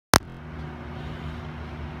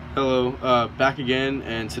Hello, back again,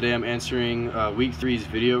 and today I'm answering week 3's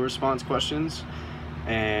video response questions.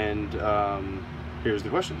 And here's the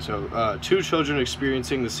question. So, two children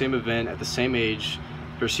experiencing the same event at the same age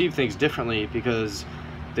perceive things differently because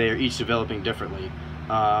they are each developing differently.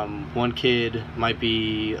 One kid might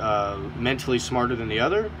be mentally smarter than the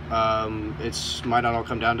other. It might not all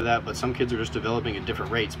come down to that, but some kids are just developing at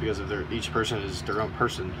different rates because of each person is their own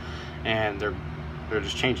person, and they're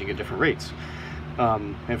just changing at different rates.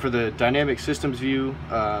 And for the dynamic systems view,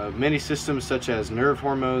 many systems such as nerve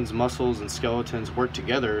hormones, muscles, and skeletons work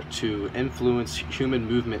together to influence human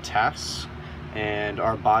movement tasks, and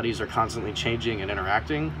our bodies are constantly changing and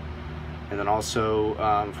interacting. And then also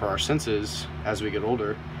for our senses, as we get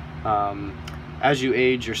older, as you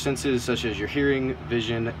age, your senses such as your hearing,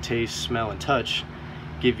 vision, taste, smell, and touch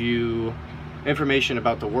give you information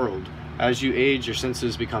about the world. As you age, your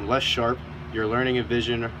senses become less sharp. Your learning and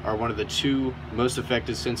vision are one of the two most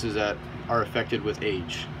affected senses that are affected with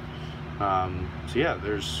age. So yeah,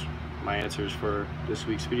 there's my answers for this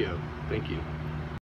week's video. Thank you.